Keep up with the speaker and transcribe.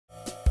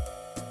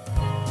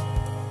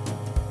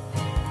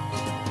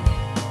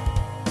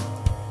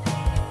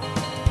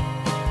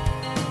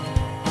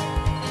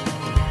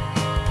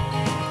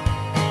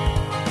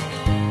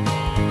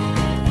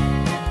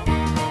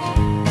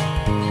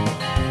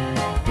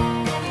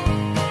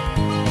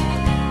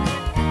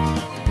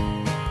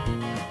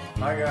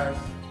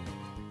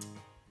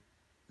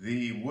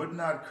Would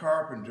Not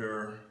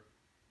Carpenter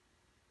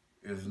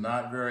is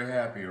not very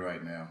happy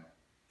right now.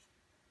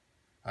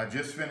 I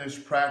just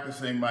finished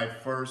practicing my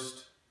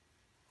first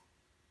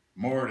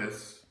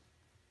mortise,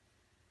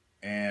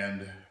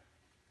 and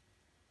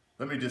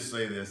let me just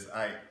say this,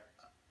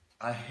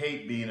 I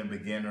hate being a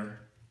beginner.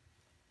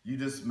 You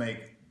just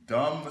make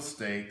dumb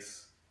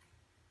mistakes,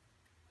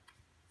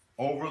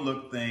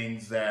 overlook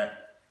things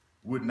that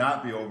would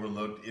not be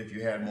overlooked if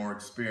you had more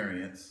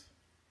experience,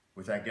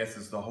 which I guess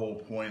is the whole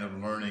point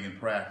of learning and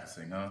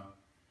practicing, huh?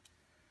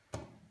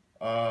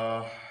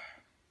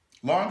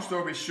 Long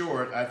story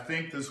short, I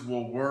think this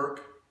will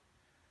work,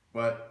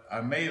 but I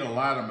made a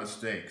lot of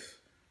mistakes.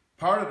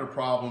 Part of the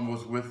problem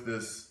was with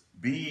this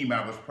beam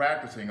I was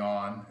practicing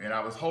on, and I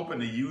was hoping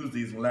to use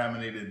these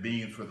laminated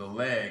beams for the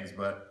legs,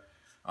 but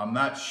I'm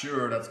not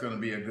sure that's going to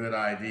be a good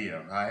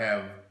idea. I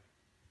have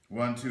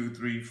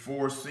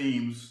 4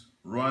 seams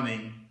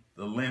running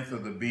the length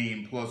of the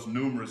beam, plus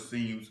numerous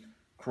seams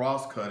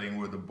cross-cutting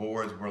where the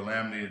boards were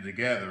laminated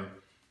together.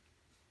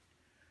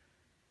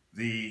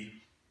 The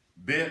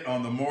bit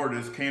on the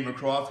mortise came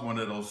across one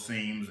of those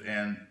seams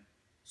and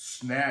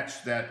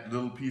snatched that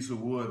little piece of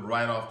wood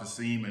right off the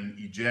seam and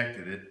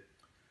ejected it.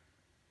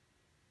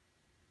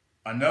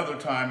 Another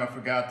time I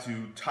forgot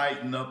to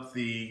tighten up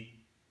the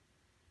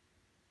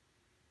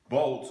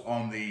bolts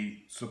on the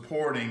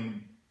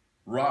supporting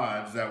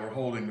rods that were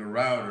holding the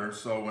router,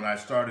 so when I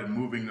started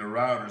moving the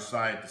router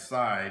side to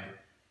side,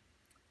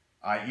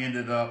 I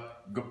ended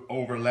up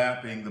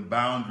overlapping the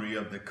boundary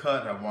of the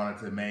cut I wanted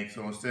to make.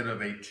 So instead of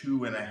a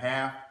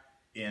 2.5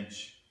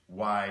 inch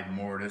wide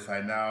mortise, I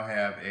now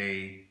have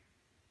a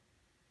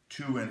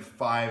 2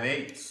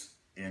 5/8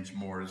 inch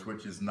mortise,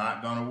 which is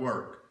not going to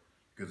work,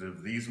 because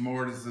if these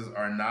mortises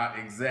are not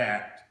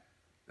exact,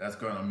 that's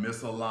going to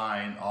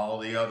misalign all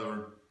the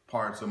other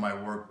parts of my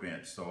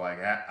workbench. So I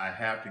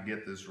have to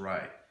get this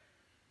right.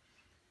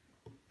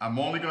 I'm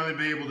only going to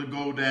be able to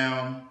go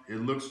down, it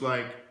looks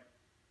like,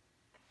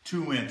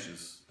 2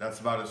 inches. That's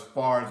about as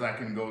far as I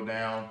can go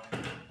down,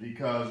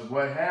 because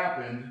what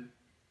happened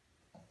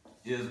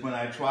is when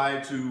I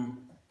tried to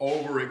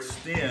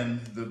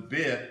overextend the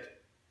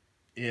bit,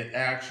 it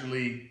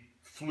actually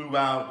flew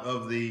out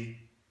of the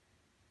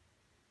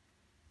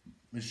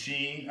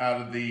machine,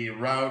 out of the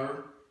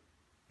router.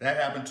 That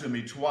happened to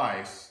me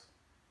twice.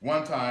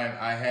 One time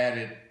I had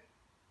it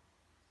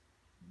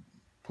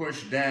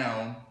pushed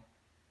down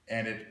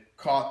and it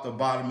caught the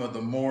bottom of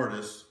the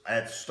mortise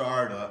at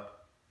startup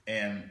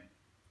and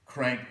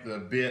cranked the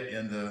bit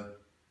in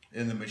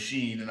the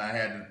machine, and I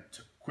had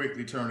to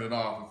quickly turn it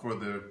off before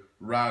the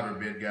router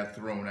bit got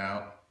thrown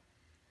out.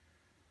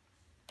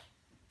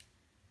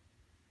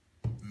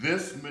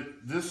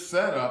 This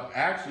setup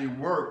actually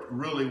worked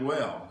really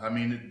well. I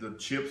mean, the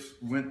chips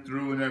went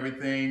through and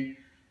everything,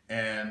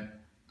 and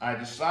I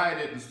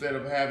decided instead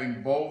of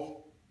having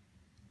both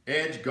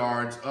edge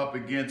guards up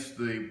against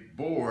the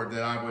board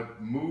that I would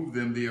move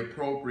them the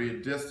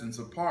appropriate distance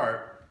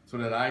apart so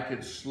that I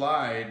could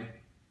slide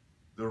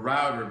the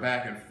router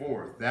back and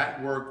forth.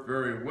 That worked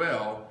very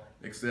well,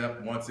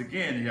 except once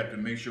again, you have to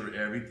make sure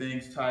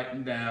everything's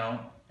tightened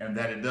down and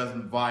that it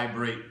doesn't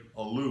vibrate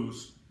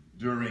loose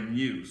during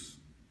use.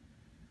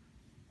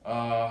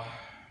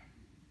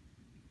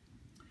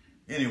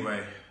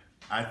 Anyway,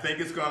 I think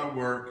it's going to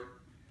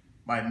work.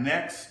 My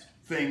next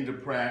thing to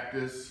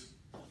practice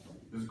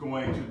is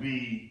going to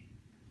be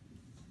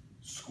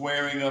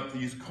squaring up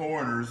these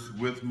corners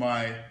with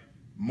my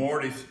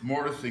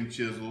mortising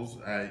chisels.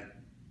 I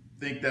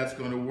think that's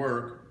going to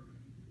work.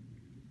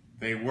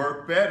 They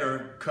work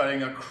better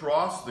cutting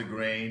across the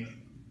grain,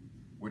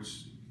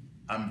 which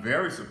I'm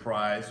very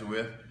surprised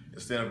with,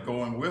 instead of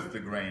going with the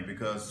grain,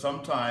 because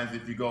sometimes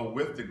if you go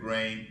with the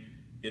grain,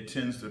 it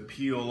tends to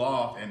peel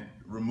off and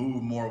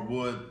remove more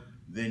wood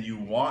than you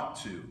want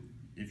to.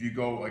 If you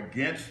go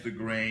against the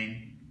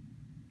grain,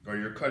 or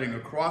you're cutting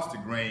across the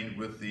grain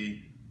with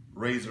the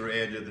razor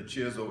edge of the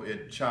chisel,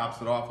 it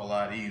chops it off a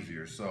lot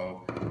easier.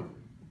 So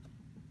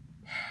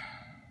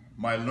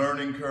my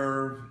learning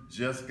curve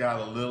just got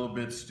a little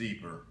bit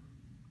steeper.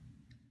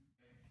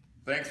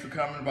 Thanks for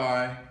coming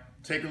by.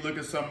 Take a look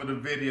at some of the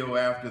video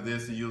after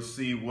this and you'll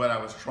see what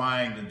I was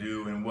trying to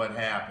do and what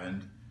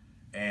happened.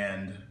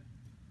 And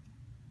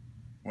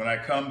when I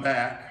come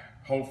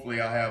back, hopefully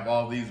I'll have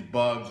all these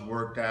bugs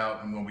worked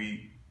out, and when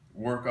we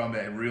work on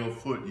that real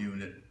foot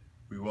unit,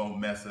 we won't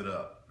mess it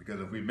up. Because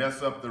if we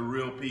mess up the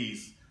real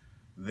piece,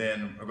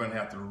 then we're going to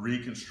have to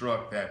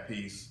reconstruct that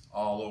piece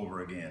all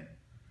over again.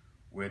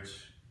 Which,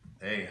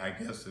 hey, I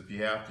guess if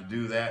you have to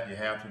do that, you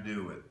have to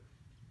do it.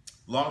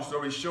 Long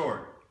story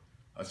short,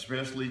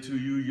 especially to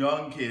you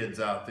young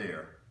kids out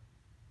there,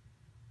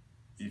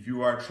 if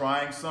you are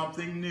trying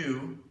something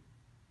new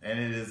and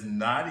it is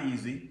not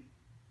easy,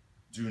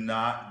 do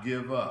not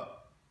give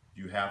up.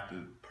 You have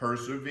to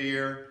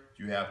persevere,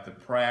 you have to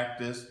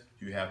practice,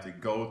 you have to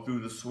go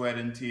through the sweat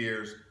and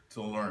tears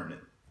to learn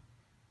it,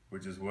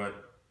 which is what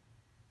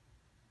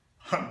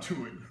I'm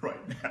doing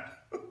right now.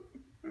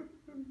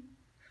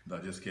 No,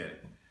 just kidding.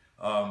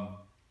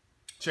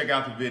 Check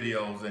out the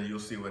videos and you'll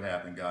see what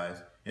happened,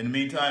 guys. In the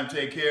meantime,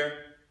 take care.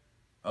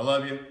 I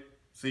love you.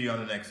 See you on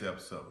the next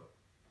episode.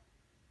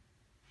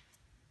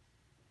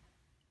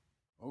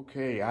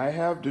 Okay, I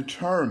have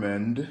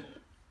determined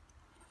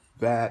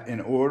that in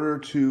order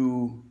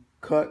to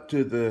cut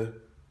to the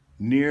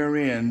near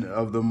end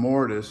of the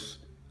mortise,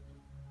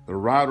 the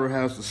router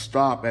has to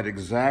stop at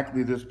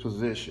exactly this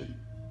position.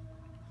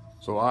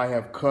 So I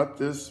have cut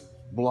this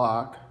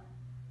block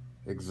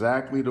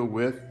exactly the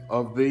width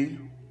of the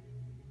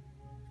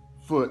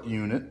foot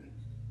unit.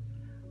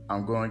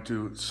 I'm going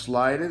to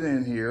slide it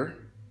in here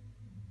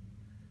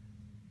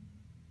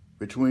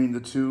between the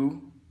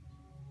two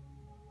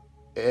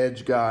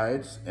edge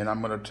guides, and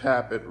I'm going to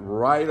tap it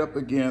right up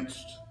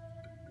against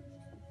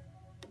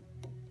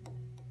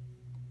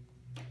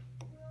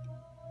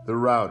the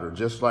router,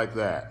 just like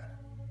that.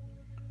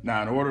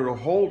 Now, in order to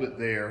hold it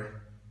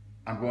there,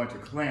 I'm going to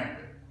clamp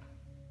it.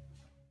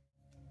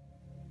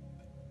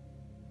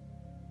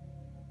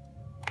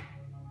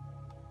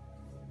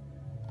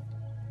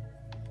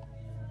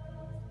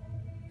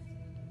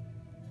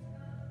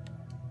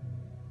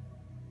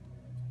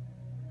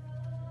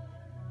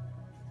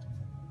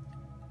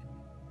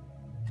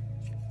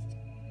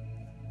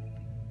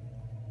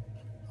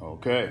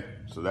 Okay,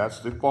 so that's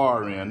the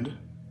far end.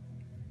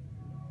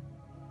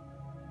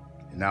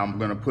 And now I'm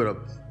going to put a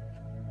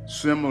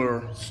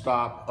similar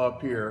stop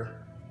up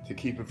here to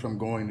keep it from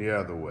going the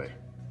other way.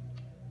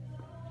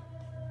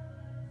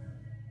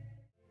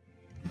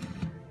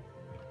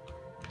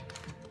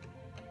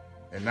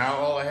 And now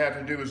all I have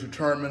to do is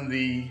determine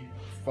the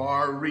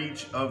far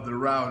reach of the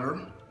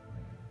router,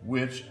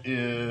 which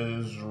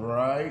is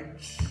right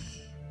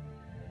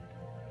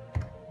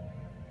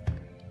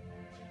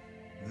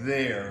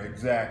there,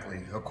 exactly,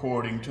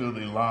 according to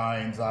the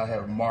lines I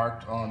have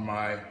marked on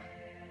my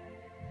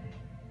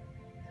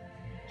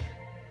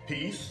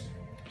piece.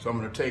 So I'm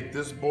going to take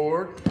this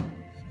board,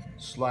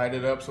 slide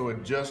it up so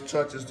it just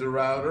touches the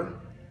router,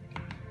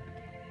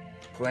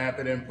 clamp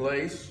it in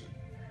place.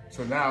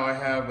 So now I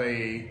have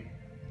a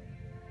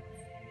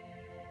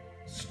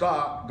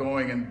stop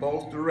going in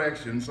both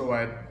directions so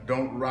I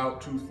don't route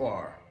too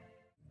far.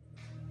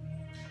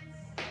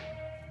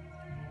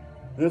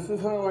 This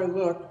is how I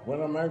look when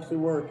I'm actually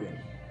working.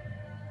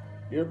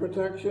 Ear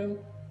protection,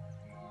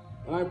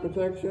 eye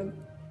protection,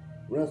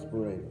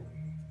 respirator.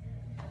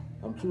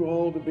 I'm too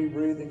old to be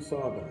breathing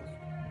sawdust,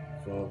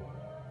 so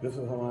this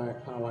is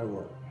how I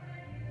work.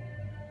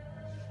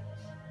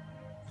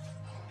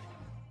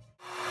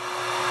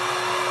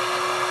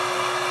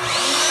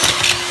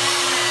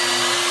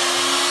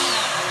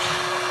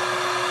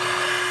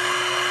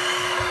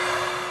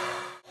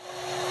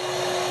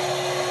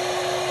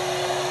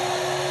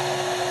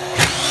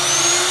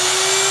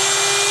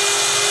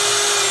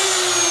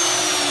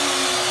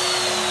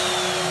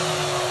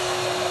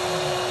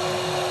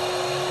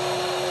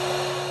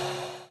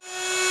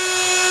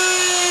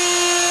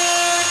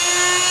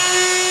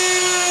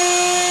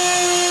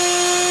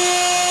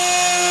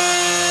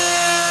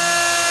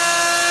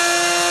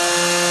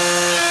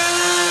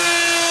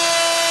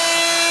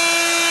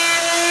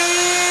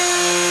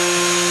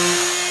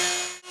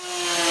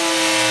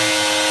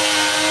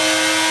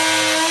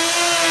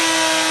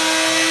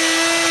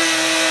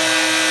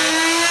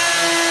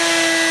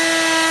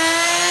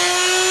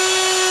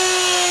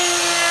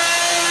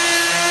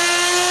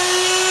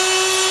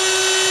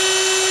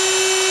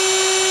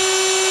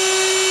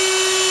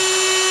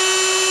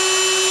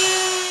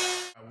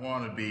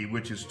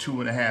 Which is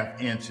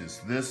 2.5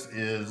 inches. This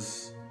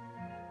is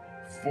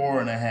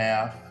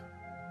 4.5.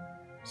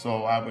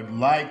 So I would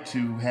like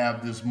to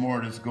have this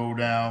mortise go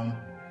down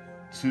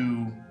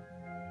to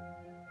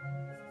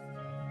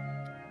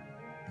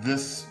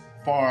this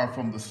far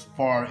from the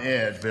far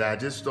edge, but I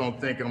just don't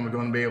think I'm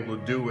going to be able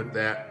to do with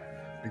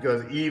that,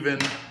 because even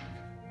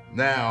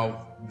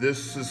now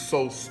this is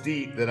so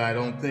steep that I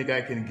don't think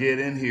I can get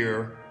in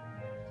here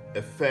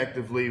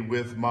effectively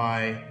with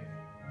my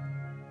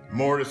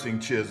mortising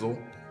chisel.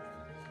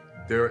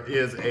 There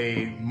is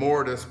a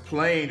mortise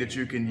plane that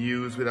you can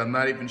use, but I'm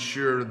not even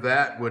sure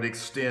that would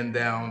extend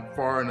down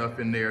far enough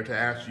in there to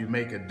actually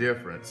make a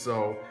difference.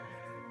 So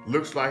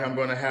looks like I'm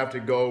going to have to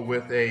go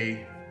with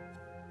a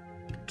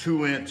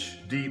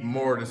 2-inch deep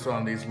mortise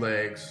on these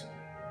legs,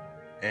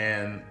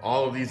 and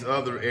all of these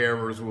other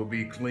errors will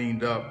be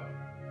cleaned up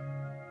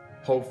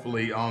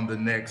hopefully on the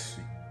next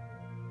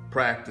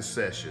practice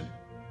session.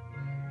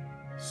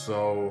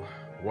 So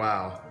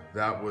wow,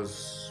 that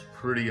was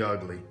pretty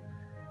ugly.